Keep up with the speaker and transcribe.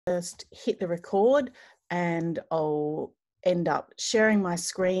just hit the record and I'll end up sharing my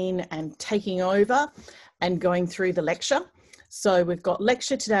screen and taking over and going through the lecture. So we've got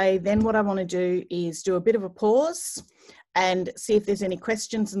lecture today. Then what I want to do is do a bit of a pause and see if there's any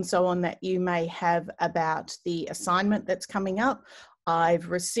questions and so on that you may have about the assignment that's coming up. I've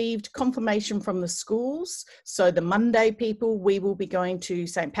received confirmation from the schools. So the Monday people, we will be going to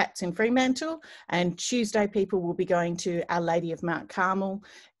St. Pat's in Fremantle, and Tuesday people will be going to Our Lady of Mount Carmel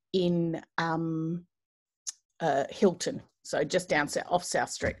in Hilton. So just down off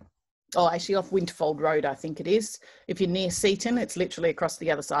South Street. Oh, actually off Winterfold Road, I think it is. If you're near Seaton, it's literally across the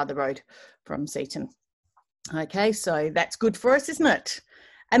other side of the road from Seaton. Okay, so that's good for us, isn't it?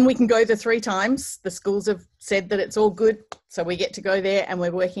 And we can go there 3 times. The schools have said that it's all good. So we get to go there, and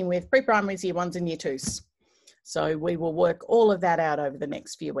we're working with pre-primaries, year 1s and year 2s. So we will work all of that out over the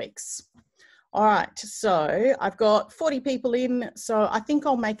next few weeks. All right, so I've got 40 people in. So I think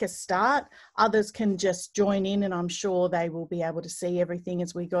I'll make a start. Others can just join in, and I'm sure they will be able to see everything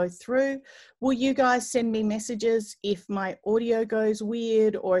as we go through. Will you guys send me messages if my audio goes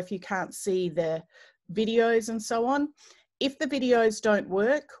weird or if you can't see the videos and so on? If the videos don't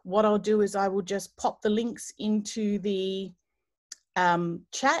work, what I'll do is I will just pop the links into the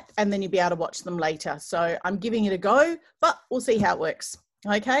chat, and then you'll be able to watch them later. So I'm giving it a go, but we'll see how it works.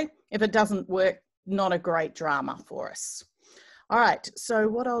 Okay, if it doesn't work, not a great drama for us. All right, so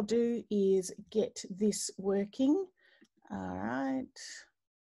what I'll do is get this working. All right,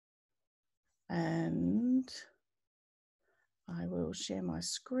 and I will share my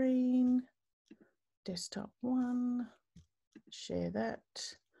screen, desktop 1. Share that.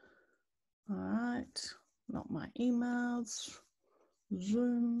 All right, not my emails,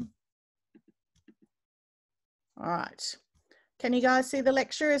 Zoom. All right, can you guys see the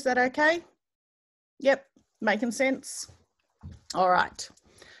lecture? Is that okay? Yep, making sense? All right,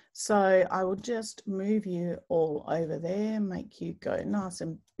 so I will just move you all over there, make you go nice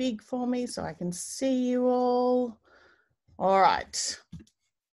and big for me so I can see you all. All right,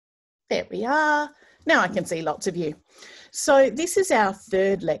 there we are. Now I can see lots of you. So this is our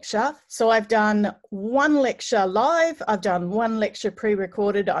 3rd lecture. So I've done 1 lecture live. I've done 1 lecture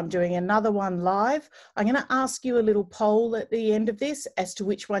pre-recorded. I'm doing another one live. I'm going to ask you a little poll at the end of this as to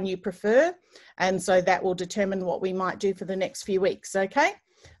which one you prefer. And so that will determine what we might do for the next few weeks. Okay.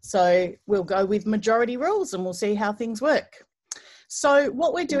 So we'll go with majority rules and we'll see how things work. So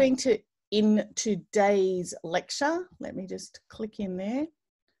what we're doing in today's lecture, let me just click in there.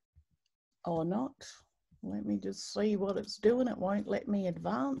 Or not. Let me just see what it's doing. It won't let me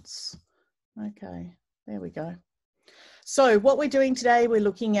advance. Okay, there we go. So what we're doing today, we're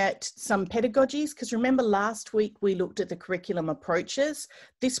looking at some pedagogies, because remember last week we looked at the curriculum approaches.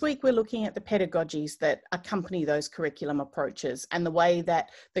 This week we're looking at the pedagogies that accompany those curriculum approaches, and the way that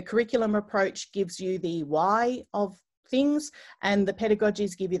the curriculum approach gives you the why of things, and the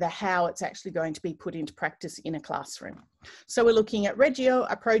pedagogies give you the how it's actually going to be put into practice in a classroom. So we're looking at Reggio,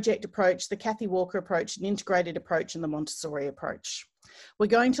 a project approach, the Kathy Walker approach, an integrated approach, and the Montessori approach. We're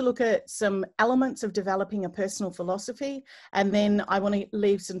going to look at some elements of developing a personal philosophy, and then I want to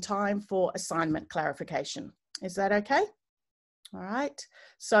leave some time for assignment clarification. Is that okay? All right,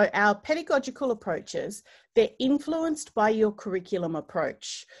 so our pedagogical approaches, they're influenced by your curriculum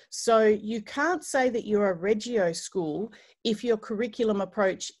approach. So you can't say that you're a Reggio school if your curriculum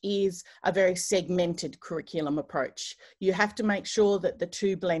approach is a very segmented curriculum approach. You have to make sure that the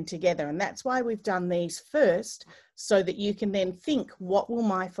two blend together, and that's why we've done these first, so that you can then think, what will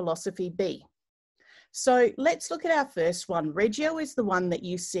my philosophy be? So let's look at our first one. Reggio is the one that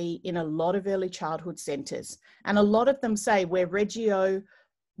you see in a lot of early childhood centres. And a lot of them say we're Reggio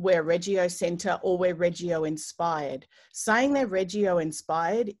centre or we're Reggio inspired. Saying they're Reggio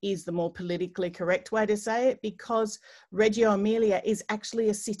inspired is the more politically correct way to say it, because Reggio Emilia is actually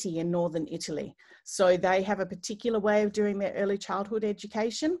a city in northern Italy. So they have a particular way of doing their early childhood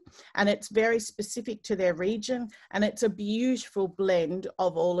education, and it's very specific to their region, and it's a beautiful blend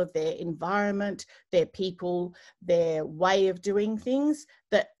of all of their environment, their people, their way of doing things.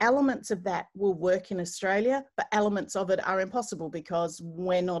 The elements of that will work in Australia, but elements of it are impossible because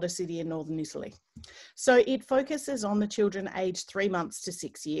we're not a city in northern Italy. So it focuses on the children aged 3 months to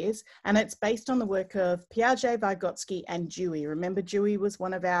 6 years, and it's based on the work of Piaget, Vygotsky and Dewey. Remember, Dewey was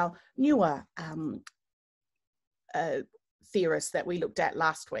one of our newer theorists that we looked at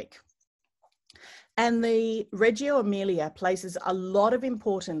last week. And the Reggio Emilia places a lot of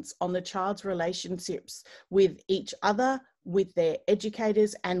importance on the child's relationships with each other, with their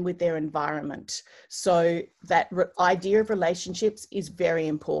educators and with their environment. So that idea of relationships is very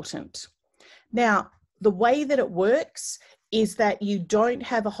important. Now, the way that it works is that you don't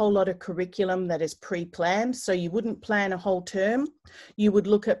have a whole lot of curriculum that is pre-planned. So you wouldn't plan a whole term. You would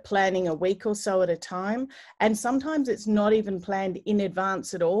look at planning a week or so at a time. And sometimes it's not even planned in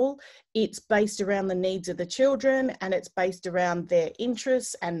advance at all. It's based around the needs of the children, and it's based around their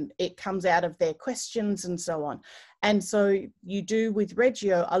interests, and it comes out of their questions and so on. And so you do with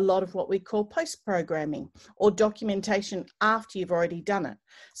Reggio a lot of what we call post-programming or documentation after you've already done it.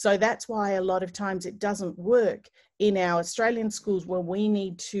 So that's why a lot of times it doesn't work in our Australian schools where we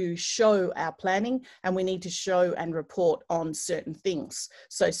need to show our planning and we need to show and report on certain things.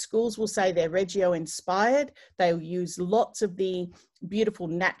 So schools will say they're Reggio inspired. They'll use lots of the beautiful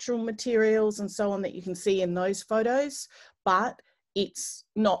natural materials and so on that you can see in those photos, but it's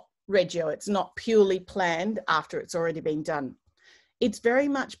not Reggio. It's not purely planned after it's already been done. It's very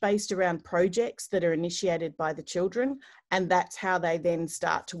much based around projects that are initiated by the children, and that's how they then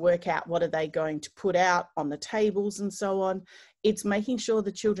start to work out what are they going to put out on the tables and so on. It's making sure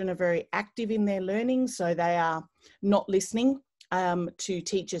the children are very active in their learning, so they are not listening to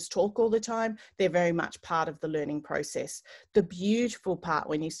teachers talk all the time. They're very much part of the learning process. The beautiful part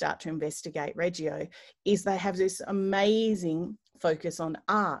when you start to investigate Reggio is they have this amazing focus on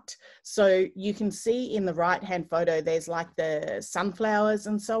art. So you can see in the right hand photo there's like the sunflowers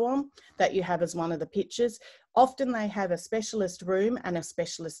and so on that you have as one of the pictures. Often they have a specialist room and a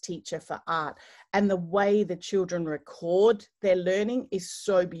specialist teacher for art, and the way the children record their learning is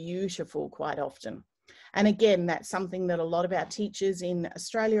so beautiful quite often. And again, that's something that a lot of our teachers in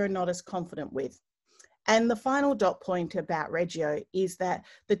Australia are not as confident with. And the final dot point about Reggio is that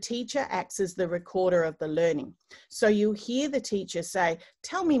the teacher acts as the recorder of the learning. So you'll hear the teacher say,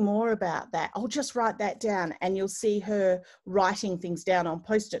 tell me more about that. I'll just write that down. And you'll see her writing things down on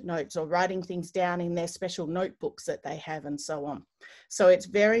post-it notes or writing things down in their special notebooks that they have and so on. So it's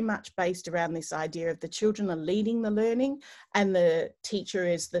very much based around this idea of the children are leading the learning and the teacher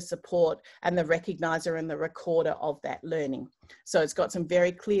is the support and the recognizer and the recorder of that learning. So it's got some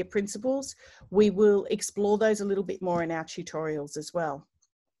very clear principles. We will explore those a little bit more in our tutorials as well.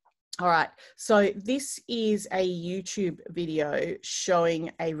 All right, so this is a YouTube video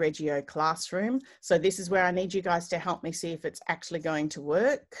showing a Reggio classroom. So this is where I need you guys to help me see if it's actually going to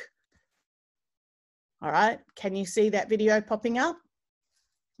work. All right, can you see that video popping up?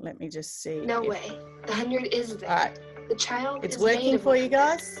 Let me just see. No way. The 100 is there. All right. The child It's is working for you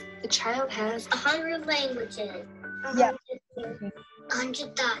guys? The child has 100 languages. Yeah.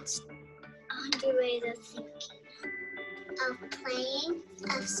 100 thoughts. 100 ways of thinking. Of playing.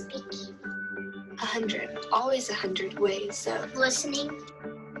 Of speaking. 100. Always 100 ways of Listening.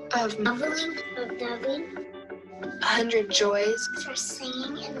 Of Noveling. Of dubbing. 100 joys. For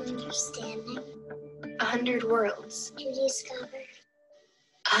singing and understanding. 100 worlds. To discover.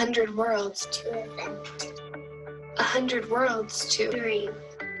 100 worlds. To invent. 100 worlds to Dream.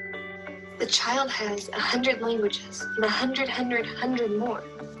 The child has 100 languages and 100 more,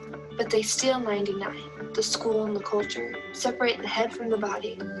 but they steal 99. The school and the culture separate the head from the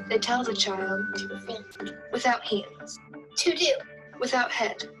body. They tell the child To think. without hands, To do. without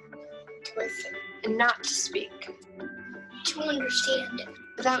head, To listen. and not to speak, To understand.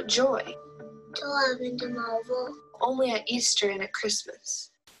 without joy, To love and to marvel. only at Easter and at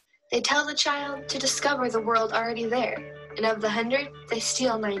Christmas. They tell the child to discover the world already there, and of the 100, they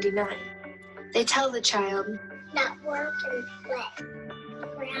steal 99. They tell the child Not work and play.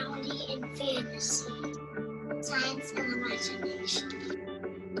 Reality and fantasy. Science and imagination.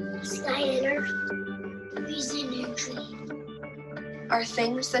 Sky and earth. Reason and dream. are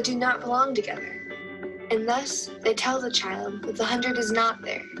things that do not belong together. And thus, they tell the child that the 100 is not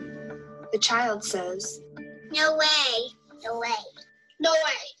there. The child says, No way. No way. No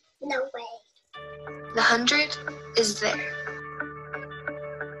way. No way. the 100 is there.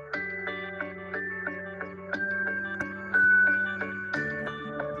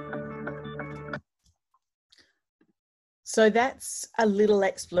 So that's a little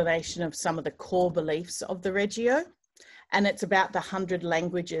explanation of some of the core beliefs of the Reggio, and it's about the 100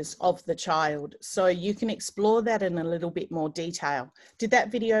 languages of the child. So you can explore that in a little bit more detail. Did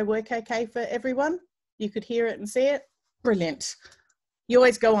that video work okay for everyone? You could hear it and see it? Brilliant. You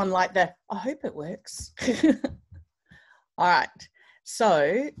always go on like the, I hope it works. All right,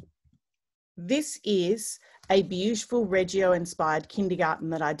 so this is a beautiful Reggio inspired kindergarten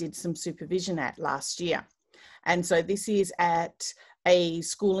that I did some supervision at last year. And so this is at a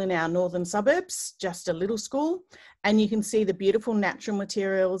school in our northern suburbs, just a little school. And you can see the beautiful natural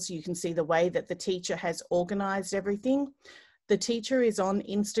materials. You can see the way that the teacher has organised everything. The teacher is on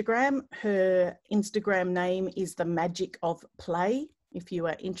Instagram. Her Instagram name is The Magic of Play. if you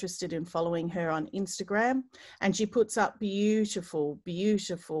are interested in following her on Instagram. And she puts up beautiful,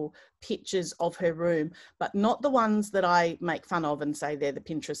 beautiful pictures of her room, but not the ones that I make fun of and say they're the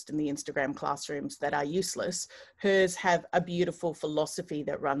Pinterest and the Instagram classrooms that are useless. Hers have a beautiful philosophy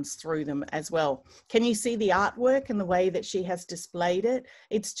that runs through them as well. Can you see the artwork and the way that she has displayed it?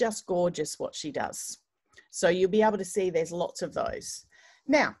 It's just gorgeous what she does. So you'll be able to see there's lots of those.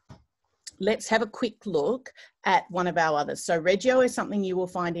 Now, let's have a quick look at one of our others. So Reggio is something you will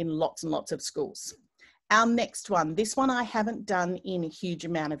find in lots and lots of schools. Our next one, this one I haven't done in a huge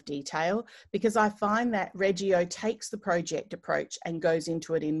amount of detail because I find that Reggio takes the project approach and goes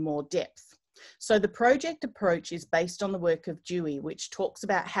into it in more depth. So the project approach is based on the work of Dewey, which talks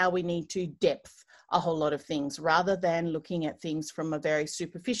about how we need to depth a whole lot of things rather than looking at things from a very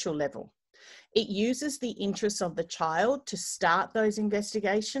superficial level. It uses the interests of the child to start those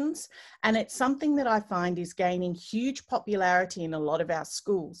investigations, and it's something that I find is gaining huge popularity in a lot of our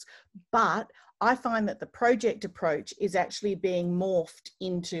schools. But I find that the project approach is actually being morphed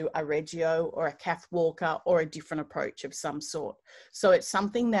into a Reggio or a Kath Walker or a different approach of some sort. So it's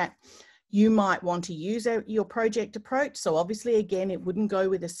something that you might want to use your project approach. So obviously, again, it wouldn't go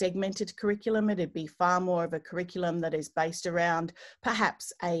with a segmented curriculum. It'd be far more of a curriculum that is based around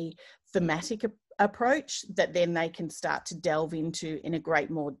perhaps a thematic approach that then they can start to delve into in a great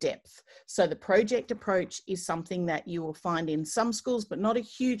more depth. So the project approach is something that you will find in some schools, but not a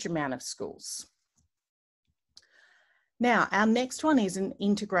huge amount of schools. Now, our next one is an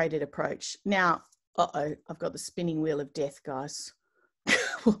integrated approach. Now, I've got the spinning wheel of death, guys.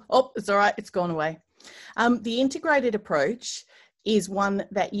 Oh, it's all right, it's gone away. The integrated approach is one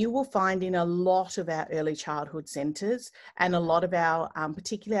that you will find in a lot of our early childhood centres and a lot of our,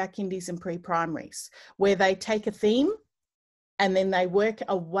 particularly our kindies and pre-primaries, where they take a theme and then they work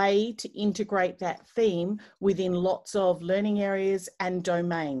a way to integrate that theme within lots of learning areas and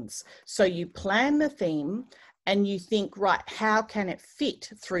domains. So you plan the theme and you think, right, how can it fit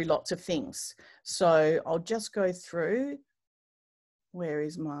through lots of things? So I'll just go through. Where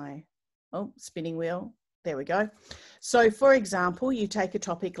is my, spinning wheel? There we go. So for example, you take a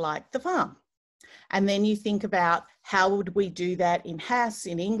topic like the farm, and then you think about how would we do that in HASS,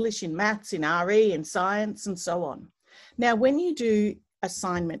 in English, in maths, in RE, in science, and so on. Now, when you do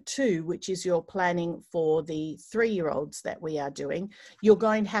assignment 2, which is your planning for the 3-year-olds that we are doing, you're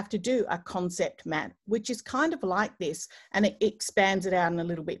going to have to do a concept map, which is kind of like this, and it expands it out in a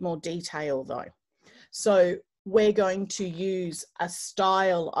little bit more detail though. So we're going to use a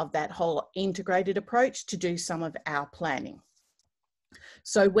style of that whole integrated approach to do some of our planning.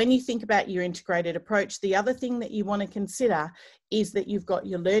 So when you think about your integrated approach, the other thing that you want to consider is that you've got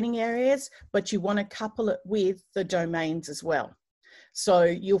your learning areas, but you want to couple it with the domains as well. So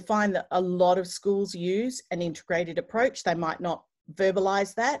you'll find that a lot of schools use an integrated approach. They might not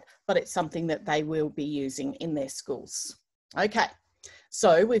verbalize that, but it's something that they will be using in their schools. Okay,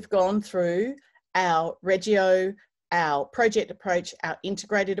 so we've gone through our Reggio, our project approach, our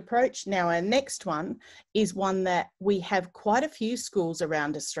integrated approach. Now our next one is one that we have quite a few schools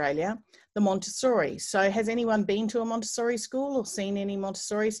around Australia, the Montessori. So has anyone been to a Montessori school or seen any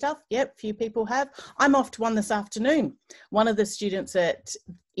Montessori stuff? Yep, a few people have. I'm off to one this afternoon. One of the students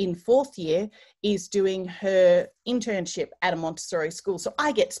in 4th year is doing her internship at a Montessori school. So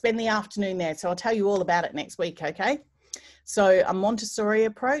I get to spend the afternoon there. So I'll tell you all about it next week, okay? So a Montessori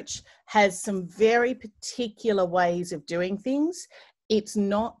approach has some very particular ways of doing things. It's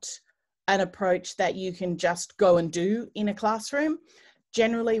not an approach that you can just go and do in a classroom.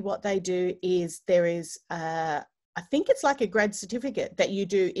 Generally what they do is there is, I think it's like a grad certificate that you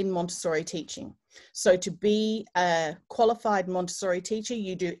do in Montessori teaching. So to be a qualified Montessori teacher,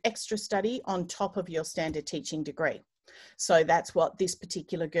 you do extra study on top of your standard teaching degree. So that's what this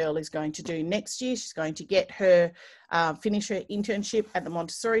particular girl is going to do next year. She's going to get her, finish her internship at the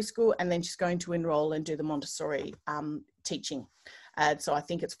Montessori school, and then she's going to enroll and do the Montessori teaching. So I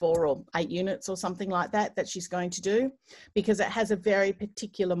think it's 4 or 8 units or something like that that she's going to do, because it has a very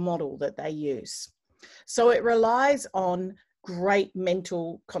particular model that they use. So it relies on great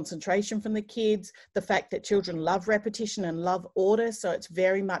mental concentration from the kids, the fact that children love repetition and love order, so it's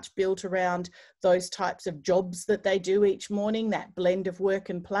very much built around those types of jobs that they do each morning, that blend of work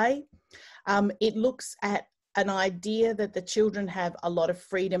and play. It looks at an idea that the children have a lot of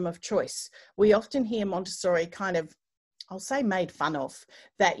freedom of choice. We often hear Montessori kind of, I'll say, made fun of,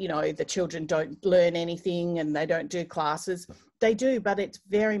 that, you know, the children don't learn anything and they don't do classes. They do, but it's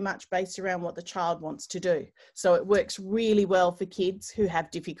very much based around what the child wants to do. So it works really well for kids who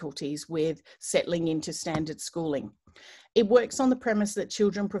have difficulties with settling into standard schooling. It works on the premise that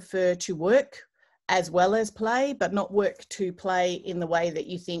children prefer to work as well as play, but not work to play in the way that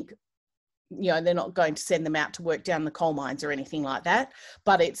you think, you know, they're not going to send them out to work down the coal mines or anything like that,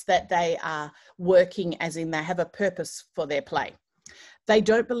 but it's that they are working as in they have a purpose for their play. They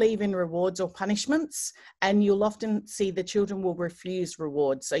don't believe in rewards or punishments, and you'll often see the children will refuse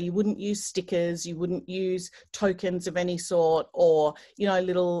rewards. So you wouldn't use stickers, you wouldn't use tokens of any sort, or, you know,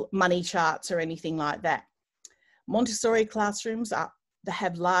 little money charts or anything like that. Montessori classrooms they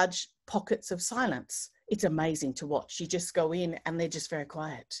have large pockets of silence. It's amazing to watch. You just go in and they're just very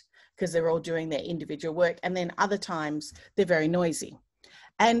quiet because they're all doing their individual work. And then other times they're very noisy.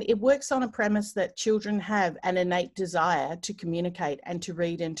 And it works on a premise that children have an innate desire to communicate and to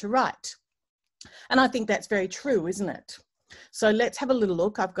read and to write. And I think that's very true, isn't it? So let's have a little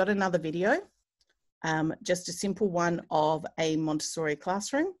look. I've got another video, just a simple one of a Montessori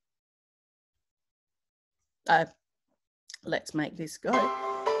classroom. Let's make this go.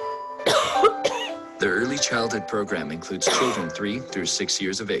 The early childhood program includes children 3 through 6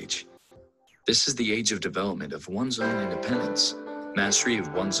 years of age. This is the age of development of one's own independence, mastery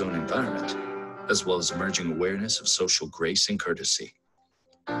of one's own environment, as well as emerging awareness of social grace and courtesy.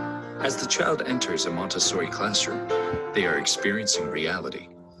 As the child enters a Montessori classroom, they are experiencing reality,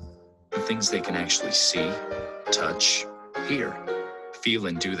 the things they can actually see, touch, hear, feel,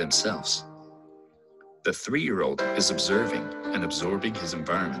 and do themselves. The 3-year-old is observing and absorbing his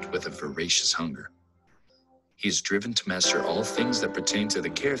environment with a voracious hunger. He is driven to master all things that pertain to the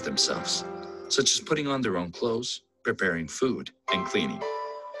care of themselves, such as putting on their own clothes, preparing food, and cleaning.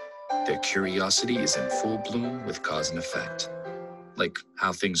 Their curiosity is in full bloom with cause and effect, like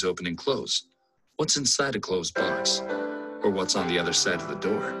how things open and close, what's inside a closed box, or what's on the other side of the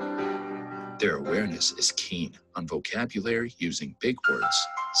door. Their awareness is keen on vocabulary using big words,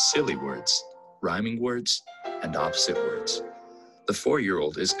 silly words, rhyming words, and opposite words. The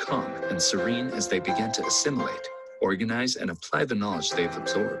 4-year-old is calm and serene as they begin to assimilate, organize, and apply the knowledge they've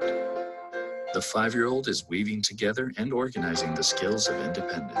absorbed. The 5-year-old is weaving together and organizing the skills of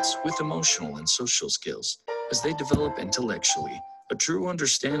independence with emotional and social skills as they develop intellectually a true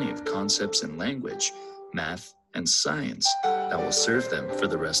understanding of concepts in language, math, and science that will serve them for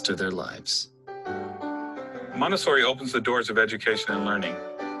the rest of their lives. Montessori opens the doors of education and learning.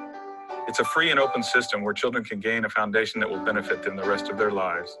 It's a free and open system where children can gain a foundation that will benefit them the rest of their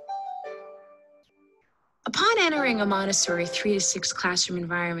lives. Upon entering a Montessori 3 to 6 classroom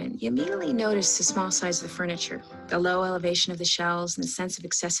environment, you immediately notice the small size of the furniture, the low elevation of the shelves, and the sense of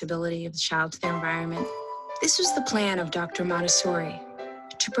accessibility of the child to their environment. This was the plan of Dr. Montessori,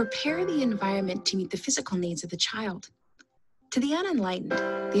 to prepare the environment to meet the physical needs of the child. To the unenlightened,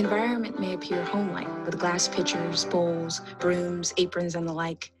 the environment may appear homelike, with glass pitchers, bowls, brooms, aprons, and the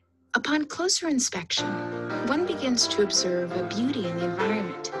like. Upon closer inspection, one begins to observe a beauty in the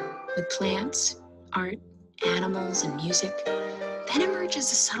environment, with plants, art, animals, and music. Then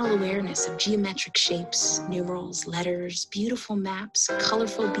emerges a subtle awareness of geometric shapes, numerals, letters, beautiful maps,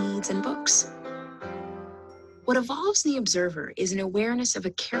 colorful beads, and books. What evolves in the observer is an awareness of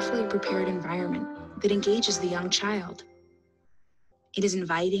a carefully prepared environment that engages the young child. It is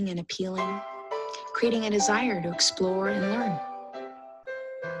inviting and appealing, creating a desire to explore and learn.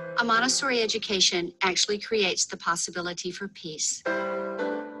 A Montessori education actually creates the possibility for peace.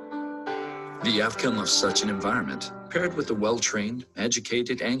 The outcome of such an environment, paired with a well-trained,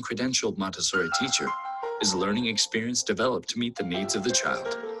 educated, and credentialed Montessori teacher, is a learning experience developed to meet the needs of the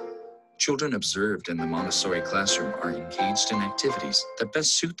child. Children observed in the Montessori classroom are engaged in activities that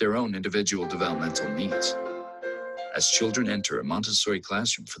best suit their own individual developmental needs. As children enter a Montessori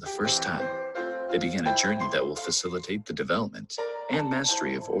classroom for the first time, they begin a journey that will facilitate the development and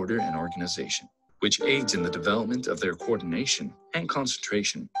mastery of order and organization, which aids in the development of their coordination and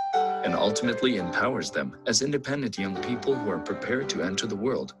concentration, and ultimately empowers them as independent young people who are prepared to enter the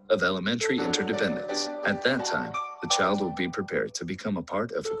world of elementary interdependence. At that time, the child will be prepared to become a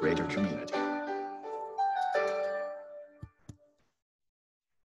part of a greater community.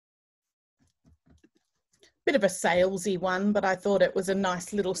 Bit of a salesy one, but I thought it was a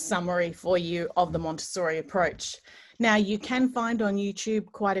nice little summary for you of the Montessori approach. Now, you can find on YouTube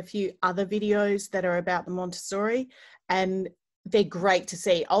quite a few other videos that are about the Montessori, and they're great to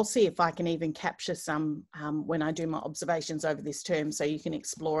see. I'll see if I can even capture some when I do my observations over this term, so you can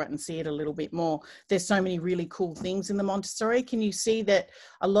explore it and see it a little bit more. There's so many really cool things in the Montessori. Can you see that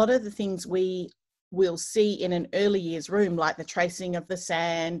a lot of the things we will see in an early years room, like the tracing of the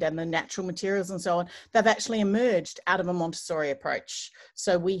sand and the natural materials and so on, they've actually emerged out of a Montessori approach.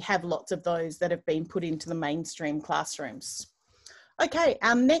 So we have lots of those that have been put into the mainstream classrooms. Okay,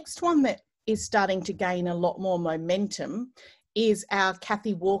 our next one that is starting to gain a lot more momentum is our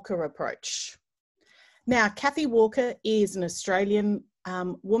Kathy Walker approach. Now, Kathy Walker is an Australian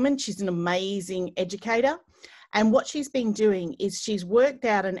woman. She's an amazing educator. And what she's been doing is she's worked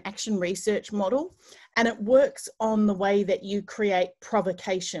out an action research model, and it works on the way that you create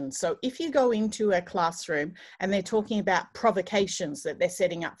provocations. So if you go into a classroom and they're talking about provocations that they're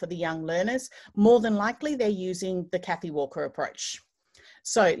setting up for the young learners, more than likely they're using the Kathy Walker approach.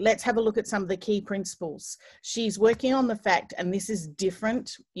 So let's have a look at some of the key principles. She's working on the fact, and this is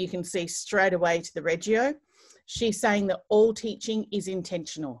different, you can see straight away to the Reggio. She's saying that all teaching is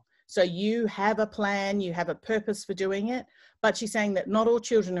intentional. So you have a plan, you have a purpose for doing it, but she's saying that not all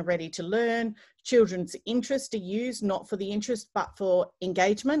children are ready to learn. Children's interests are used not for the interest, but for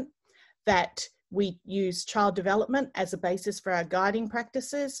engagement. That we use child development as a basis for our guiding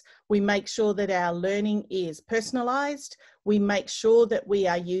practices. We make sure that our learning is personalised. We make sure that we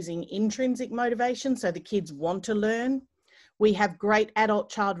are using intrinsic motivation, so the kids want to learn. We have great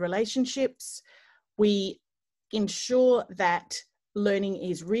adult-child relationships. We ensure that learning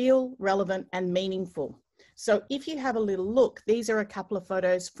is real, relevant, and meaningful. So if you have a little look, these are a couple of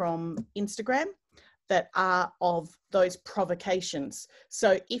photos from Instagram that are of those provocations.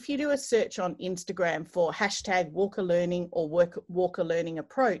 So if you do a search on Instagram for #Walker Learning or Walker Learning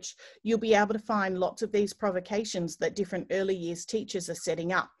Approach, you'll be able to find lots of these provocations that different early years teachers are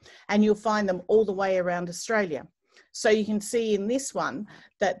setting up, and you'll find them all the way around Australia. So you can see in this one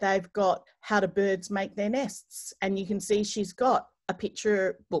that they've got how do birds make their nests, and you can see she's got a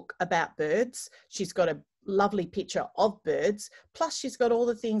picture book about birds. She's got a lovely picture of birds, plus she's got all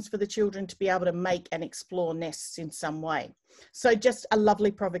the things for the children to be able to make and explore nests in some way. So just a lovely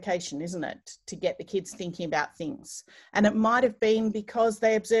provocation, isn't it, to get the kids thinking about things. And it might have been because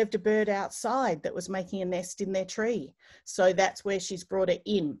they observed a bird outside that was making a nest in their tree. So that's where she's brought it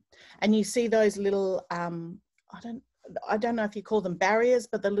in. And you see those little, I don't know if you call them barriers,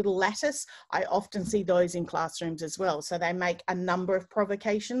 but the little lattice, I often see those in classrooms as well. So they make a number of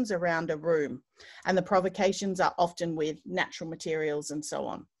provocations around a room, and the provocations are often with natural materials and so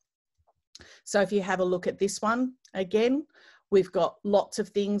on. So if you have a look at this one, again, we've got lots of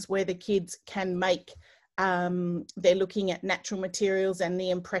things where the kids can make, they're looking at natural materials and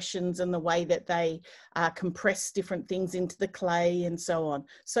the impressions and the way that they compress different things into the clay and so on.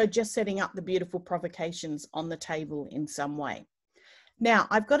 So just setting up the beautiful provocations on the table in some way. Now,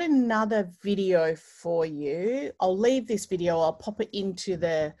 I've got another video for you. I'll leave this video, I'll pop it into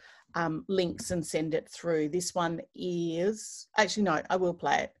the links and send it through. This one is, actually no, I will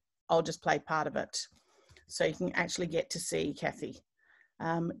play it. I'll just play part of it so you can actually get to see Kathy.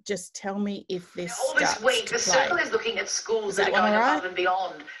 Just tell me if this all this week, the circle is looking at schools that are going above and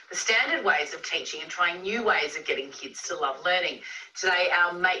beyond the standard ways of teaching and trying new ways of getting kids to love learning. Today,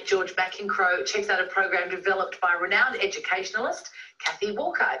 our mate George McEncrow checks out a program developed by renowned educationalist Kathy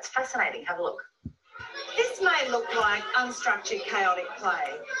Walker. It's fascinating. Have a look. This may look like unstructured, chaotic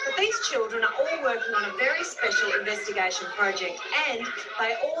play, but these children are all working on a very special investigation project, and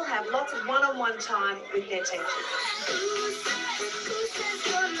they all have lots of one-on-one time with their teachers.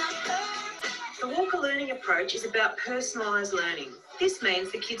 The Walker Learning Approach is about personalised learning. This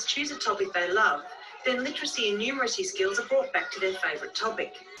means the kids choose a topic they love, then literacy and numeracy skills are brought back to their favourite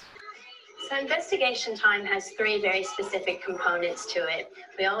topic. So investigation time has 3 very specific components to it.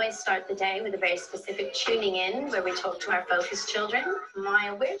 We always start the day with a very specific tuning in where we talk to our focus children.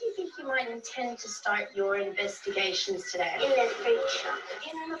 Maya, where do you think you might intend to start your investigations today? In the fruit shop.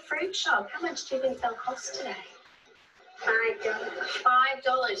 In the fruit shop. How much do you think they'll cost today? $5.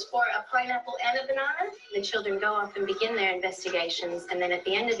 $5 for a pineapple and a banana. The children go off and begin their investigations, and then at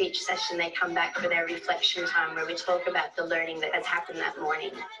the end of each session they come back for their reflection time where we talk about the learning that has happened that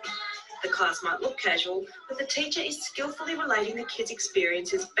morning. The class might look casual, but the teacher is skillfully relating the kids'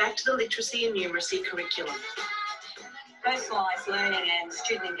 experiences back to the literacy and numeracy curriculum. Personalised learning and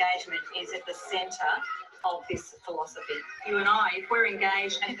student engagement is at the centre of this philosophy. You and I, if we're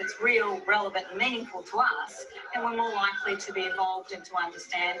engaged and if it's real, relevant and meaningful to us, then we're more likely to be involved and to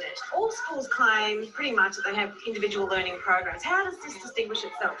understand it. All schools claim pretty much that they have individual learning programs. How does this distinguish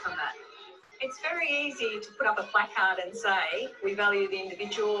itself from that? It's very easy to put up a placard and say we value the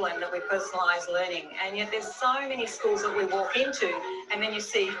individual and that we personalise learning, and yet there's so many schools that we walk into and then you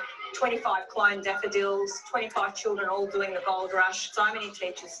see 25 clone daffodils, 25 children all doing the gold rush. So many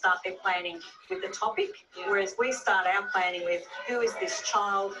teachers start their planning with the topic, whereas we start our planning with who is this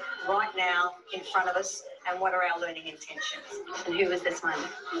child right now in front of us and what are our learning intentions. And who was this one?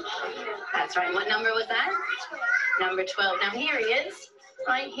 That's right. What number was that? Number 12. Now here he is,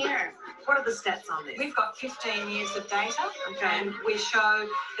 right here. What are the stats on this? We've got 15 years of data, and we show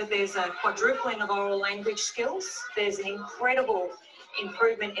that there's a quadrupling of oral language skills. There's an incredible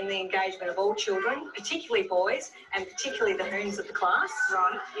improvement in the engagement of all children, particularly boys, and particularly the hoons of the class.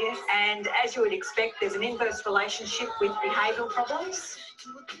 Right, yes. And as you would expect, there's an inverse relationship with behavioural problems.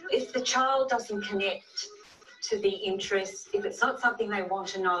 If the child doesn't connect to the interests, if it's not something they want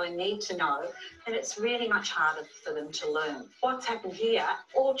to know and need to know, then it's really much harder for them to learn. What's happened here,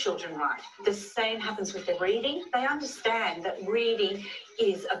 all children write. The same happens with the reading. They understand that reading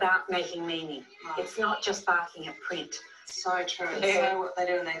is about making meaning. Right. It's not just barking at print. So true. Yeah. So what they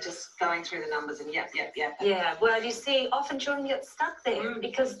do, and they're just going through the numbers and yep. Yeah, well, you see, often children get stuck there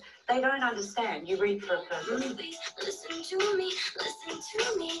because they don't understand. You read for a purpose. Listen to me, listen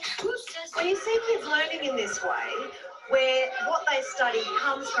to me. When you see kids learning in this way, where what they study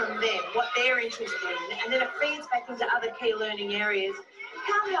comes from them, what they're interested in, and then it feeds back into other key learning areas, you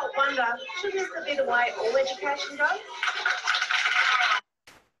can't help wonder, shouldn't this be the way all education goes?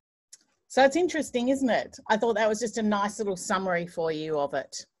 So it's interesting, isn't it? I thought that was just a nice little summary for you of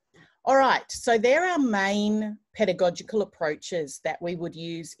it. All right, so there are main pedagogical approaches that we would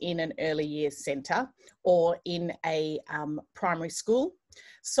use in an early years centre or in a primary school.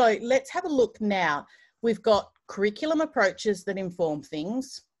 So let's have a look now. We've got curriculum approaches that inform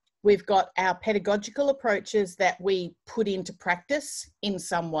things. We've got our pedagogical approaches that we put into practice in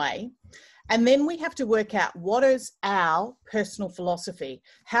some way. And then we have to work out what is our personal philosophy.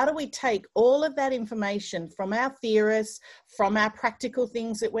 How do we take all of that information from our theorists, from our practical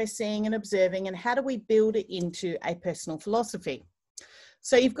things that we're seeing and observing, and how do we build it into a personal philosophy?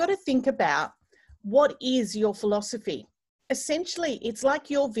 So you've got to think about, what is your philosophy? Essentially, it's like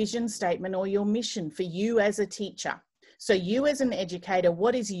your vision statement or your mission for you as a teacher. So you as an educator,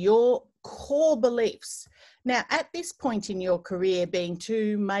 what is your core beliefs? Now, at this point in your career, being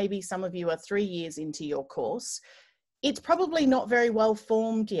 2, maybe some of you are 3 years into your course, it's probably not very well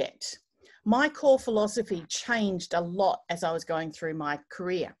formed yet. My core philosophy changed a lot as I was going through my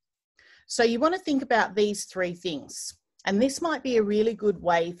career. So you want to think about these 3 things, and this might be a really good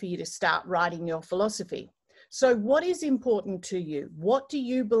way for you to start writing your philosophy. So what is important to you? What do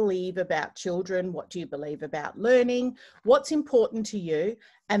you believe about children? What do you believe about learning? What's important to you?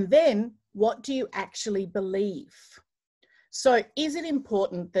 And then what do you actually believe? So is it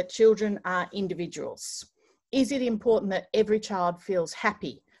important that children are individuals? Is it important that every child feels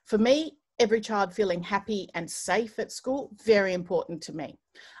happy? For me, every child feeling happy and safe at school, very important to me.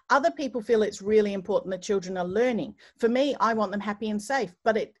 Other people feel it's really important that children are learning. For me, I want them happy and safe,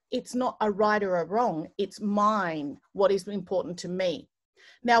 but it's not a right or a wrong. It's mine, what is important to me.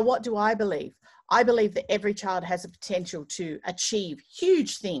 Now, what do I believe? I believe that every child has a potential to achieve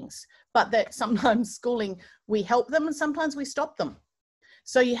huge things, but that sometimes schooling, we help them and sometimes we stop them.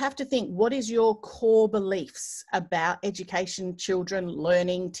 So you have to think, what is your core beliefs about education, children,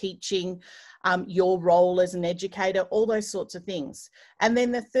 learning, teaching, your role as an educator, all those sorts of things. And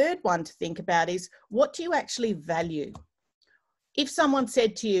then the third one to think about is, what do you actually value? If someone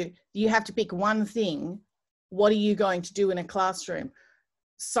said to you, you have to pick one thing, what are you going to do in a classroom?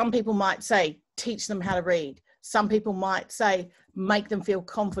 Some people might say, teach them how to read. Some people might say, make them feel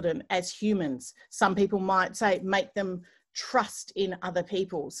confident as humans. Some people might say, make them trust in other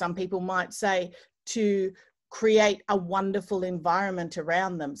people. Some people might say to create a wonderful environment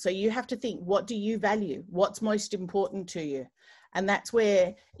around them. So you have to think, what do you value? What's most important to you? And that's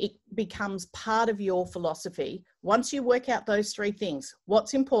where it becomes part of your philosophy. Once you work out those 3 things,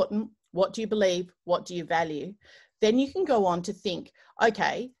 what's important, what do you believe, what do you value, then you can go on to think,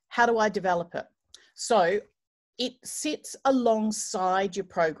 okay, how do I develop it? So it sits alongside your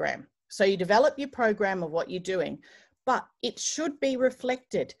program. So you develop your program of what you're doing, but it should be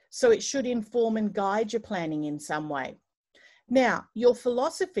reflected. So it should inform and guide your planning in some way. Now, your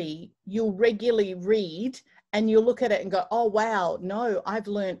philosophy, you'll regularly read and you'll look at it and go, oh, wow, no, I've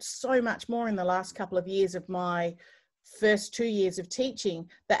learned so much more in the last couple of years of my first 2 years of teaching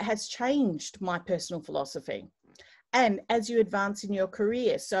that has changed my personal philosophy. And as you advance in your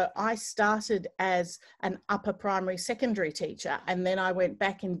career, so I started as an upper primary secondary teacher, and then I went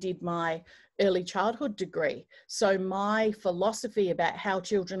back and did my early childhood degree. So my philosophy about how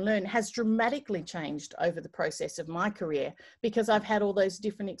children learn has dramatically changed over the process of my career because I've had all those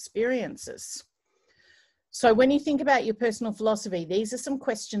different experiences. So when you think about your personal philosophy, these are some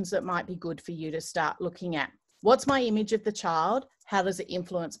questions that might be good for you to start looking at. What's my image of the child? How does it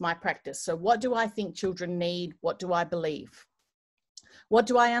influence my practice? So what do I think children need? What do I believe? What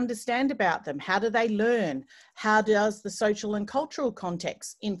do I understand about them? How do they learn? How does the social and cultural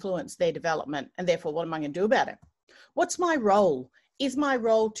context influence their development? And therefore, what am I going to do about it? What's my role? Is my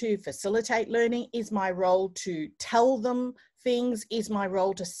role to facilitate learning? Is my role to tell them things? Is my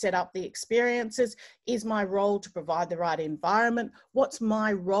role to set up the experiences? Is my role to provide the right environment? What's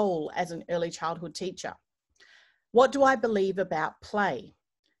my role as an early childhood teacher? What do I believe about play?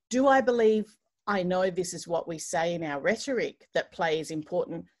 Do I believe, I know this is what we say in our rhetoric, that play is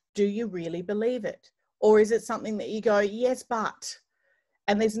important. Do you really believe it? Or is it something that you go, yes, but?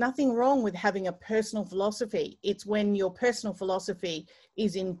 And there's nothing wrong with having a personal philosophy. It's when your personal philosophy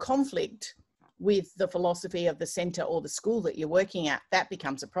is in conflict with the philosophy of the centre or the school that you're working at, that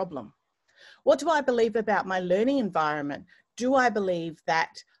becomes a problem. What do I believe about my learning environment? Do I believe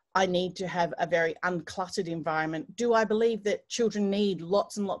that I need to have a very uncluttered environment? Do I believe that children need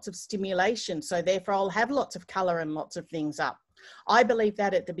lots and lots of stimulation, so therefore I'll have lots of colour and lots of things up? I believe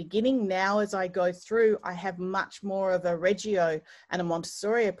that at the beginning. Now, as I go through, I have much more of a Reggio and a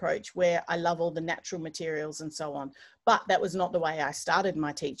Montessori approach where I love all the natural materials and so on. But that was not the way I started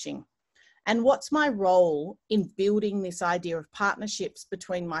my teaching. And what's my role in building this idea of partnerships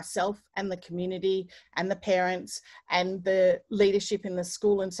between myself and the community and the parents and the leadership in the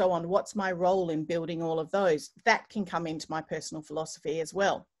school and so on? What's my role in building all of those? That can come into my personal philosophy as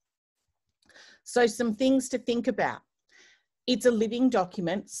well. So some things to think about. It's a living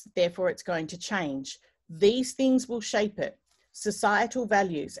document, therefore it's going to change. These things will shape it. Societal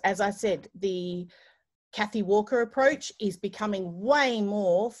values, as I said, the Kathy Walker approach is becoming way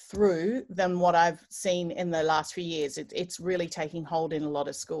more through than what I've seen in the last few years. It's really taking hold in a lot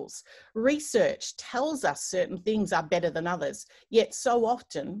of schools. Research tells us certain things are better than others, yet so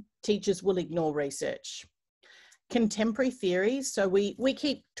often teachers will ignore research. Contemporary theories, so we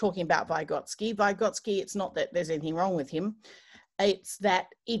keep talking about Vygotsky. Vygotsky, it's not that there's anything wrong with him. It's that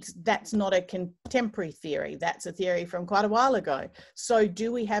that's not a contemporary theory. That's a theory from quite a while ago. So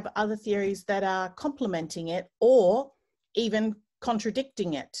do we have other theories that are complementing it or even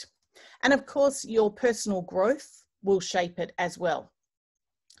contradicting it? And of course, your personal growth will shape it as well.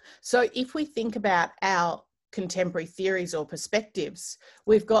 So if we think about our contemporary theories or perspectives,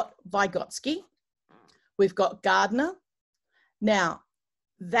 we've got Vygotsky, we've got Gardner. Now,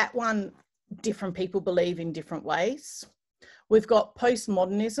 that one, different people believe in different ways. We've got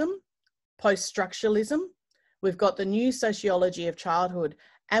postmodernism, post-structuralism, we've got the new sociology of childhood,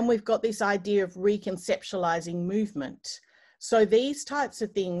 and we've got this idea of reconceptualizing movement. So these types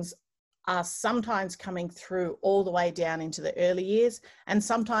of things are sometimes coming through all the way down into the early years, and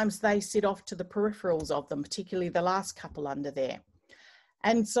sometimes they sit off to the peripherals of them, particularly the last couple under there.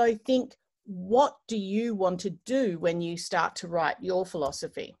 And so think, what do you want to do when you start to write your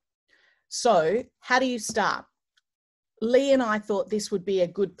philosophy? So how do you start? Lee and I thought this would be a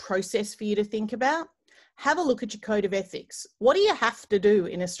good process for you to think about. Have a look at your code of ethics. What do you have to do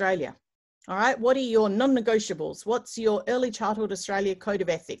in Australia? All right, what are your non-negotiables? What's your Early Childhood Australia Code of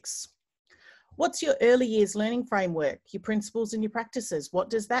Ethics? What's your early years learning framework, your principles and your practices? What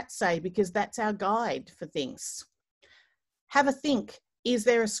does that say? Because that's our guide for things. Have a think. Is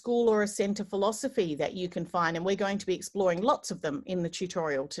there a school or a centre philosophy that you can find? And we're going to be exploring lots of them in the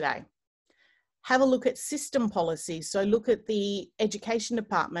tutorial today. Have a look at system policies. So look at the education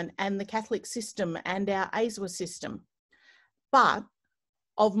department and the Catholic system and our ASWA system. But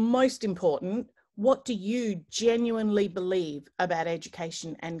of most important, what do you genuinely believe about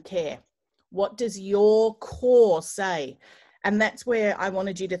education and care? What does your core say? And that's where I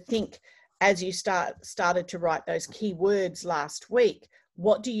wanted you to think as you started to write those key words last week.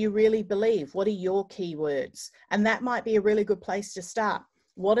 What do you really believe? What are your key words? And that might be a really good place to start.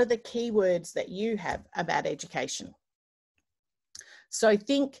 What are the key words that you have about education? So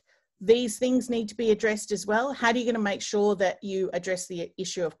think these things need to be addressed as well. How are you going to make sure that you address the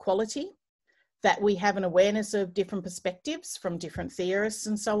issue of quality, that we have an awareness of different perspectives from different theorists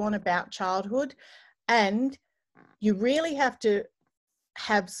and so on about childhood? And you really have to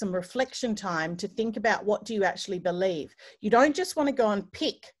have some reflection time to think about, what do you actually believe? You don't just want to go and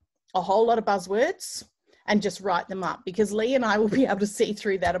pick a whole lot of buzzwords and just write them up, because Lee and I will be able to see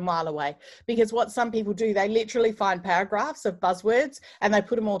through that a mile away. Because what some people do, they literally find paragraphs of buzzwords and they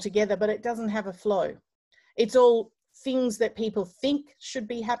put them all together, but it doesn't have a flow. It's all things that people think should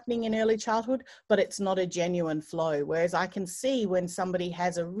be happening in early childhood, but it's not a genuine flow. Whereas I can see when somebody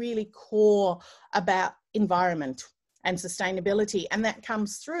has a really core about environment and sustainability, and that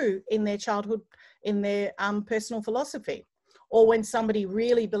comes through in their childhood, in their personal philosophy. Or when somebody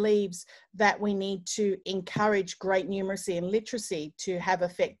really believes that we need to encourage great numeracy and literacy to have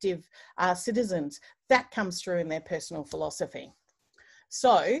effective citizens, that comes through in their personal philosophy.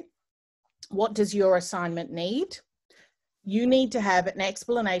 So what does your assignment need? You need to have an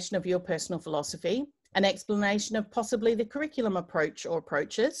explanation of your personal philosophy, an explanation of possibly the curriculum approach or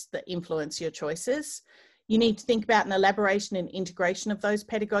approaches that influence your choices. You need to think about an elaboration and integration of those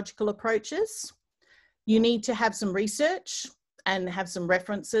pedagogical approaches. You need to have some research and have some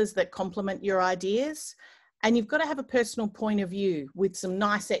references that complement your ideas. And you've got to have a personal point of view with some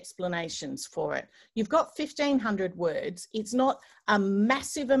nice explanations for it. You've got 1,500 words. It's not a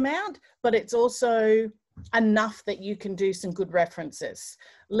massive amount, but it's also enough that you can do some good references.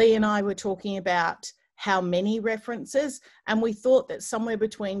 Lee and I were talking about how many references, and we thought that somewhere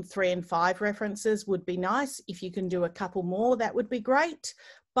between 3 and 5 references would be nice. If you can do a couple more, that would be great.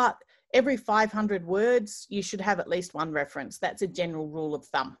 But every 500 words, you should have at least 1 reference. That's a general rule of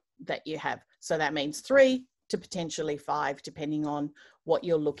thumb that you have. So that means 3 to potentially 5, depending on what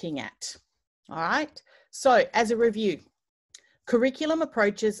you're looking at. All right. So as a review, curriculum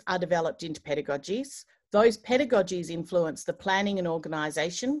approaches are developed into pedagogies. Those pedagogies influence the planning and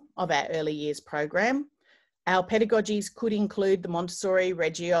organisation of our early years program. Our pedagogies could include the Montessori,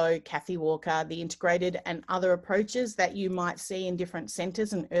 Reggio, Kathy Walker, the integrated and other approaches that you might see in different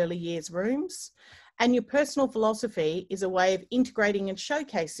centres and early years rooms. And your personal philosophy is a way of integrating and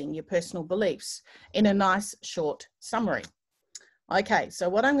showcasing your personal beliefs in a nice short summary. Okay, so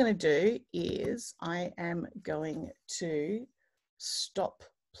what I'm going to do is I am going to stop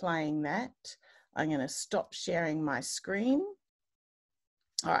playing that. I'm going to stop sharing my screen.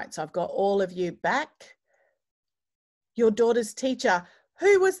 All right, so I've got all of you back. Your daughter's teacher,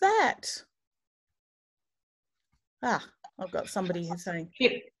 who was that? Ah, I've got somebody who's saying.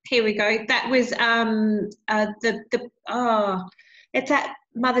 Here we go. That was it's at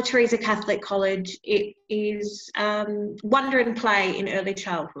Mother Teresa Catholic College. It is Wonder and Play in Early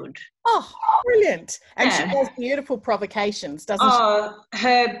Childhood. Oh, brilliant. And yeah. She does beautiful provocations, doesn't she? Oh,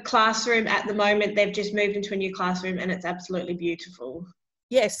 her classroom at the moment, they've just moved into a new classroom and it's absolutely beautiful.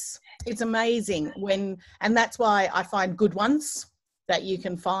 Yes, it's amazing and that's why I find good ones that you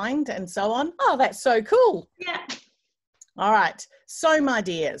can find and so on. Oh, that's so cool. Yeah. All right. So, my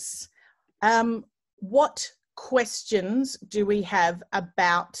dears, what questions do we have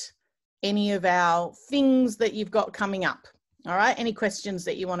about any of our things that you've got coming up? All right. Any questions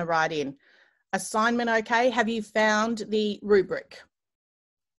that you want to write in? Assignment, okay. Have you found the rubric?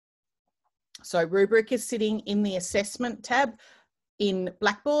 So, rubric is sitting in the assessment tab in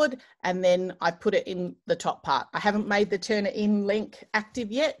Blackboard, and then I put it in the top part. I haven't made the Turnitin link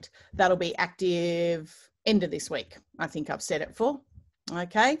active yet. That'll be active end of this week. I think I've set it for.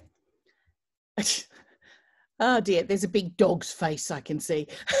 Okay. Oh dear, there's a big dog's face I can see.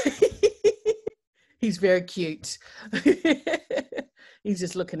 He's very cute. He's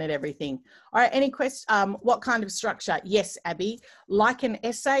just looking at everything. All right, any questions? What kind of structure? Yes, Abby, like an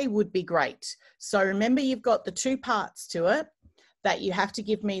essay would be great. So remember, you've got the 2 parts to it, that you have to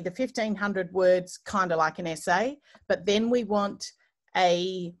give me the 1,500 words, kind of like an essay, but then we want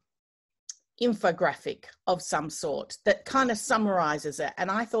a infographic of some sort that kind of summarizes it.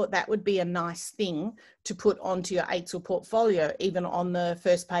 And I thought that would be a nice thing to put onto your AITSL portfolio, even on the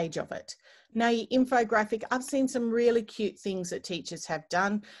first page of it. Now, your infographic, I've seen some really cute things that teachers have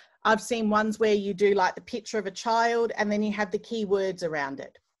done. I've seen ones where you do like the picture of a child and then you have the keywords around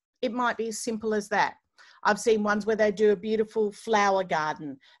it. It might be as simple as that. I've seen ones where they do a beautiful flower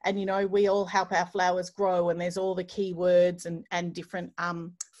garden and, you know, we all help our flowers grow and there's all the keywords and different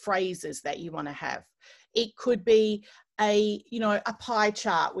phrases that you want to have. It could be a pie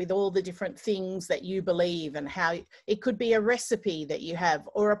chart with all the different things that you believe and how it could be a recipe that you have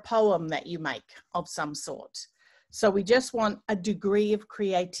or a poem that you make of some sort. So we just want a degree of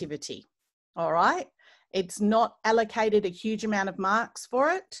creativity. All right. It's not allocated a huge amount of marks for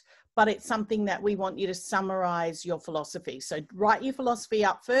it, but it's something that we want you to summarize your philosophy. So write your philosophy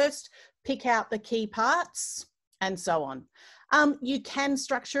up first, pick out the key parts and so on. You can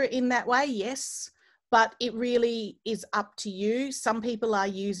structure it in that way, yes, but it really is up to you. Some people are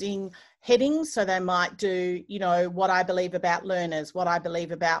using headings, so they might do, you know, what I believe about learners, what I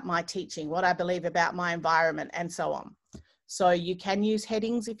believe about my teaching, what I believe about my environment, and so on. So you can use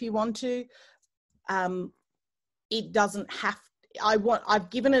headings if you want to. It doesn't have I've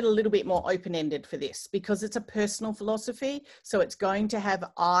given it a little bit more open-ended for this because it's a personal philosophy, so it's going to have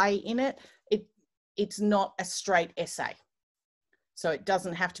I in it. It's not a straight essay, so it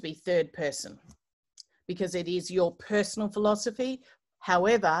doesn't have to be third person because it is your personal philosophy.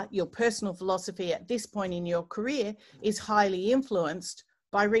 However, your personal philosophy at this point in your career is highly influenced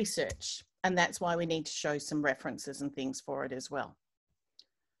by research, and that's why we need to show some references and things for it as well.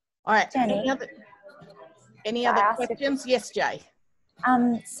 All right, Jenny, any other questions? Yes, Jay.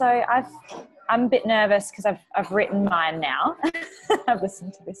 So I'm a bit nervous because I've written mine now. I've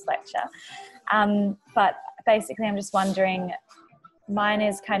listened to this lecture. But basically I'm just wondering, mine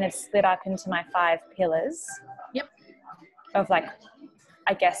is kind of split up into my 5 pillars. Yep. Of like,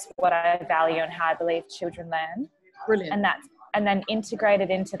 I guess what I value and how I believe children learn. Brilliant. And then integrated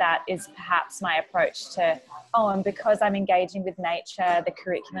into that is perhaps my approach to, and because I'm engaging with nature, the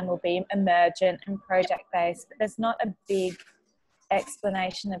curriculum will be emergent and project-based. But there's not a big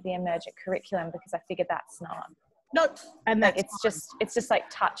explanation of the emergent curriculum because I figured that's not. Nope. And like it's just like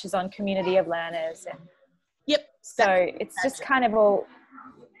touches on community of learners. And yep. So it's just kind of all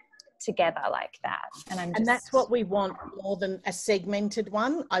together like that. And that's what we want more than a segmented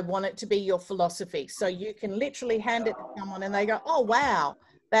one. I want it to be your philosophy. So you can literally hand it to someone and they go, oh, wow,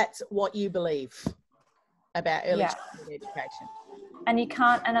 that's what you believe about early childhood education. And you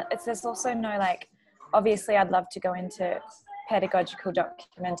can't, and there's also no like, obviously I'd love to go into pedagogical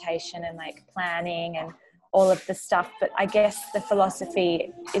documentation and like planning and all of the stuff, but I guess the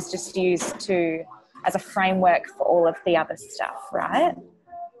philosophy is just used as a framework for all of the other stuff, right?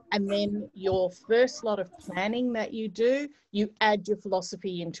 And then your first lot of planning that you do, you add your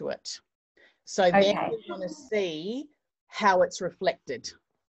philosophy into it. So then you want to see how it's reflected.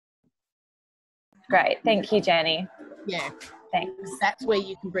 Great. Thank you, Jenny. Yeah. Thanks. That's where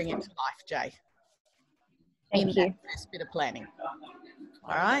you can bring it to life, Jay. Thank you. That first bit of planning.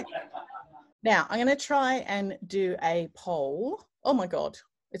 All right. Now, I'm going to try and do a poll. Oh, my God.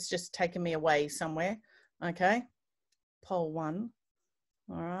 It's just taken me away somewhere. Okay. Poll 1.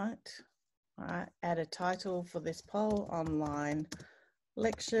 All right, add a title for this poll, online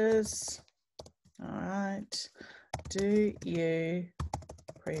lectures. All right, do you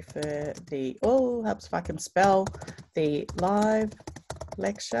prefer helps if I can spell, the live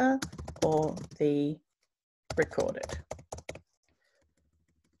lecture or the recorded?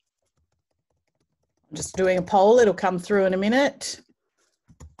 I'm just doing a poll, it'll come through in a minute.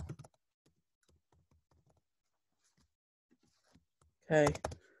 Okay,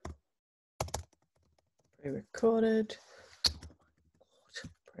 pre-recorded,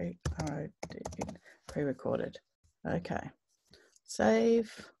 pre-recorded. Okay,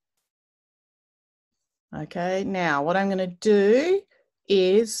 save. Okay, now what I'm going to do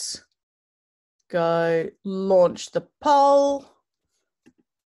is go launch the poll.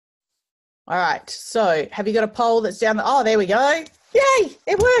 All right, so have you got a poll that's down there? Oh, there we go. Yay,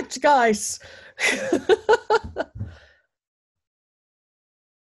 it worked, guys.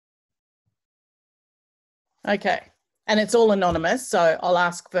 Okay, and it's all anonymous, so I'll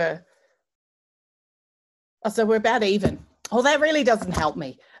ask for, so we're about even. Oh, that really doesn't help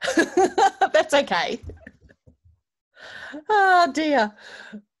me. That's okay. Oh dear.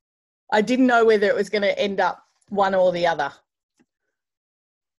 I didn't know whether it was going to end up one or the other.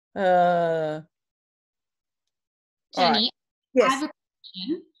 Jenny, right. Yes. I have a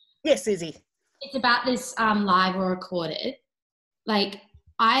question. Yes, Izzy. It's about this live or recorded. Like,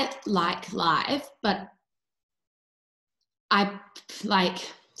 I like live, but I like,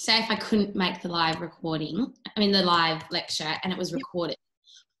 say if I couldn't make the live recording, the live lecture, and it was recorded,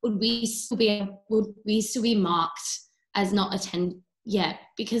 would we still be marked as not attend? Yeah,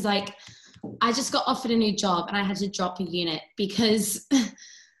 because like I just got offered a new job and I had to drop a unit because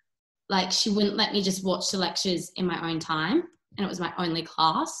like she wouldn't let me just watch the lectures in my own time, and it was my only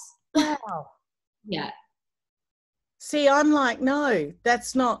class. Wow. Yeah. See, I'm like, no,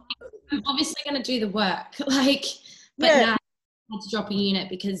 that's not. I'm obviously going to do the work, like, but now I had to drop a unit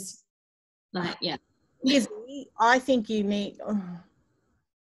because, like, yeah. Izzy, I think you need. Oh.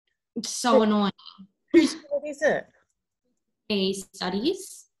 It's so annoying. Whose fault is it?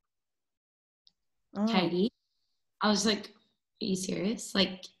 Studies. Oh. Katie. I was like, are you serious?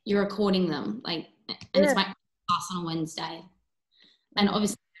 Like, you're recording them, like, and it's my class on a Wednesday. And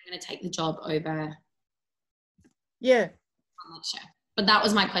obviously I'm going to take the job over. Yeah. Lecture. But that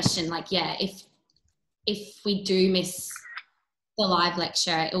was my question. Like, yeah, if we do miss the live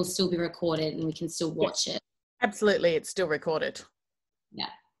lecture, it will still be recorded and we can still watch it. Absolutely, it's still recorded. Yeah.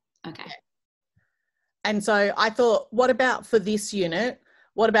 Okay. Yeah. And so I thought, what about for this unit?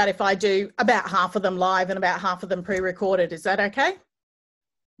 What about if I do about half of them live and about half of them pre-recorded? Is that okay?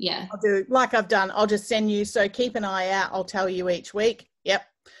 Yeah. I'll do like I've done. I'll just send you. So keep an eye out. I'll tell you each week. Yep.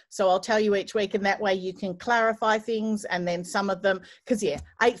 So I'll tell you each week, and that way you can clarify things. And then some of them, because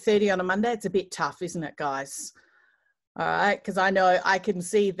 8:30 on a Monday, it's a bit tough, isn't it, guys? All right. Because I know I can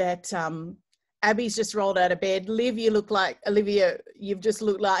see that Abby's just rolled out of bed. Liv, you've just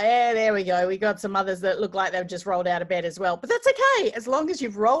looked like, there we go. We got some others that look like they've just rolled out of bed as well. But that's okay. As long as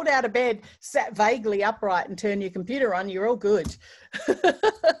you've rolled out of bed, sat vaguely upright and turned your computer on, you're all good.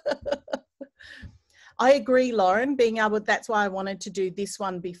 I agree, Lauren, that's why I wanted to do this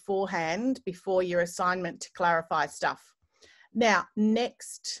one beforehand, before your assignment, to clarify stuff. Now,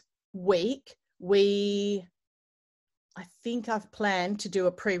 next week, I think I've planned to do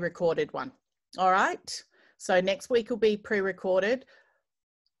a pre-recorded one. All right. So next week will be pre-recorded,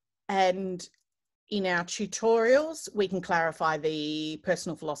 and in our tutorials, we can clarify the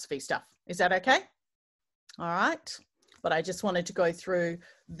personal philosophy stuff. Is that okay? All right. But I just wanted to go through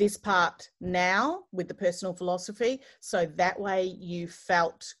this part now with the personal philosophy, so that way you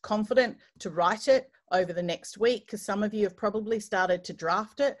felt confident to write it over the next week, because some of you have probably started to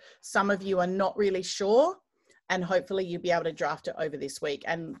draft it. Some of you are not really sure, and hopefully you'll be able to draft it over this week.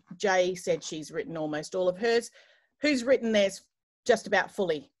 And Jay said she's written almost all of hers. Who's written theirs just about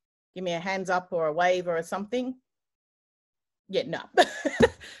fully? Give me a hands up or a wave or something. Yeah, no.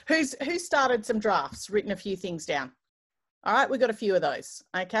 Who started some drafts, written a few things down? All right, we've got a few of those,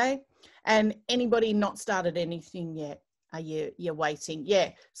 okay? And anybody not started anything yet? Are you're waiting?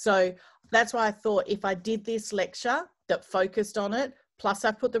 Yeah, so that's why I thought if I did this lecture that focused on it, plus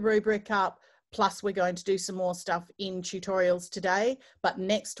I put the rubric up, plus we're going to do some more stuff in tutorials today, but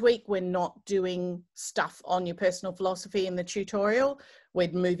next week we're not doing stuff on your personal philosophy in the tutorial.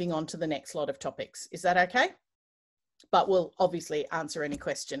 We're moving on to the next lot of topics. Is that okay? But we'll obviously answer any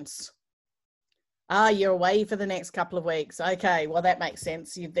questions. You're away for the next couple of weeks. Okay, well, that makes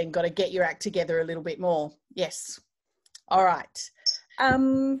sense. You've then got to get your act together a little bit more. Yes. All right.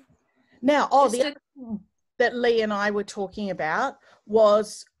 Now, the other thing that Lee and I were talking about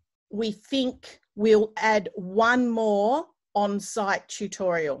was we think we'll add one more on-site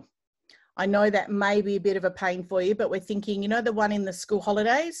tutorial. I know that may be a bit of a pain for you, but we're thinking, you know, the one in the school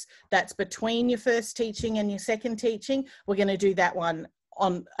holidays, that's between your first teaching and your second teaching. We're going to do that one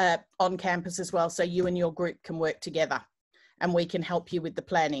on campus as well, so you and your group can work together and we can help you with the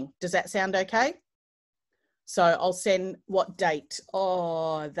planning. Does that sound okay? So I'll send what date?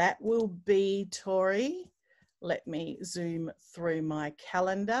 Oh, that will be, Tori. Let me zoom through my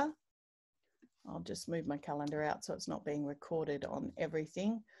calendar. I'll just move my calendar out so it's not being recorded on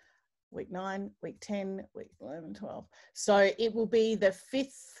everything. Week 9, week 10, week 11, 12. So it will be the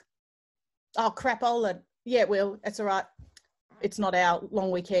 5th. Oh, crapola. Yeah, well, that's all right. It's not our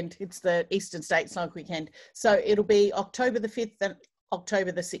long weekend. It's the Eastern States long weekend. So it'll be October the 5th and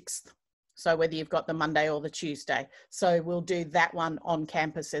October the 6th. So whether you've got the Monday or the Tuesday. So we'll do that one on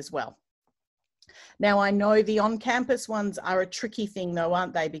campus as well. Now, I know the on-campus ones are a tricky thing though,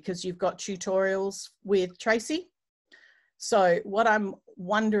 aren't they? Because you've got tutorials with Tracy. So what I'm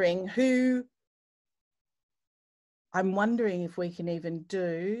wondering if we can even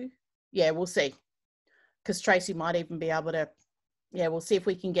do, yeah, we'll see. Because Tracy might even be able to, yeah, we'll see if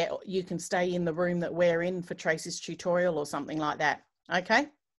we can get, you can stay in the room that we're in for Tracy's tutorial or something like that. Okay.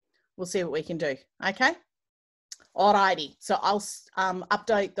 We'll see what we can do. Okay. Alrighty, so I'll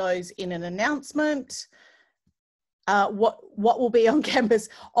update those in an announcement. What will be on campus?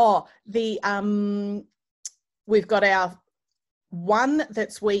 Oh, we've got our one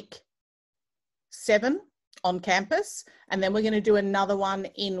that's week 7 on campus, and then we're going to do another one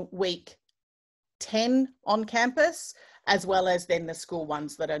in week 10 on campus, as well as then the school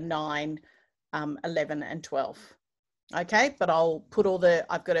ones that are 9, 11 and 12. Okay, but I'll put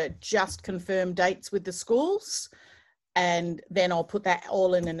I've got to just confirm dates with the schools, and then I'll put that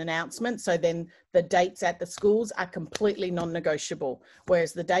all in an announcement. So then the dates at the schools are completely non-negotiable,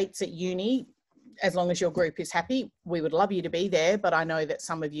 whereas the dates at uni, as long as your group is happy, we would love you to be there, but I know that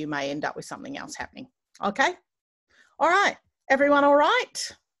some of you may end up with something else happening. Okay, all right, everyone all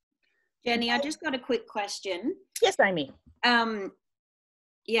right? Jenny, I just got a quick question. Yes, Amy.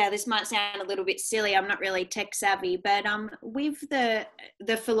 Yeah, this might sound a little bit silly. I'm not really tech savvy, but with the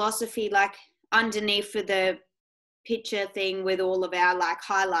philosophy, like underneath for the picture thing with all of our like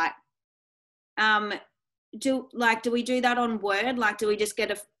highlight, do we do that on Word? Like, do we just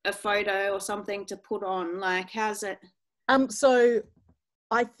get a photo or something to put on? Like, how's it? So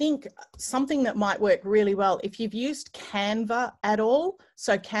I think something that might work really well, if you've used Canva at all,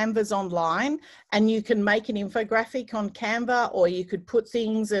 so Canva's online, and you can make an infographic on Canva, or you could put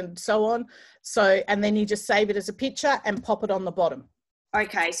things and so on. So, and then you just save it as a picture and pop it on the bottom.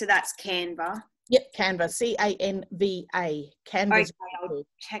 Okay, so that's Canva. Yep, Canva, C-A-N-V-A. Canva. Okay, I'll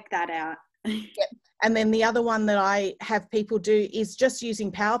check that out. Yep. And then the other one that I have people do is just using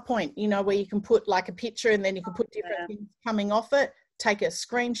PowerPoint, you know, where you can put like a picture and then you can put different things coming off it. Take a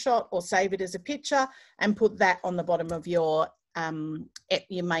screenshot or save it as a picture and put that on the bottom of your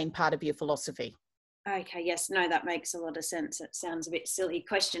main part of your philosophy. Okay, yes, no, that makes a lot of sense. It sounds a bit silly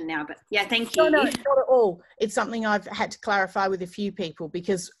question now, but yeah, thank you. No, not at all. It's something I've had to clarify with a few people,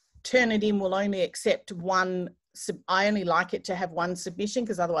 because Turnitin will only accept one. I only like it to have one submission,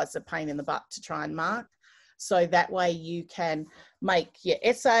 because otherwise it's a pain in the butt to try and mark. So that way you can make your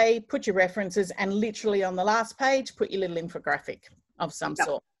essay, put your references, and literally on the last page, put your little infographic of some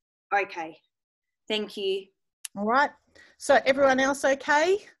sort. Okay. Thank you. All right. So everyone else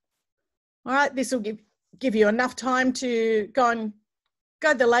okay? All right. This will give you enough time to go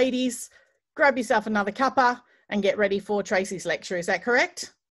to the ladies, grab yourself another cuppa and get ready for Tracy's lecture. Is that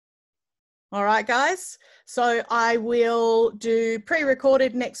correct? All right, guys. So I will do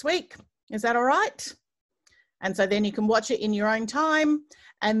pre-recorded next week. Is that all right? And so then you can watch it in your own time,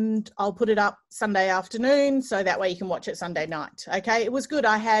 and I'll put it up Sunday afternoon so that way you can watch it Sunday night. Okay, it was good.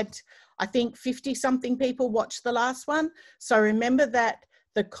 I had, I think, 50 something people watch the last one. So remember that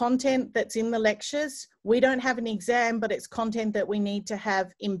the content that's in the lectures, we don't have an exam, but it's content that we need to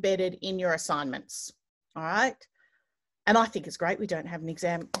have embedded in your assignments. All right. And I think it's great we don't have an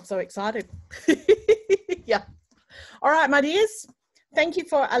exam. I'm so excited. Yeah. All right, my dears. Thank you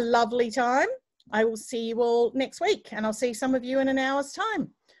for a lovely time. I will see you all next week, and I'll see some of you in an hour's time.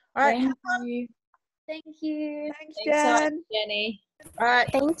 All right. Thank you. Thank you. Thanks, So much, Jen. Jenny. All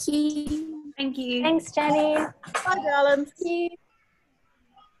right. Thank you. Thank you. Thanks, Jenny. Bye, darlings. Thank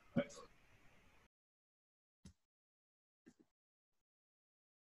you.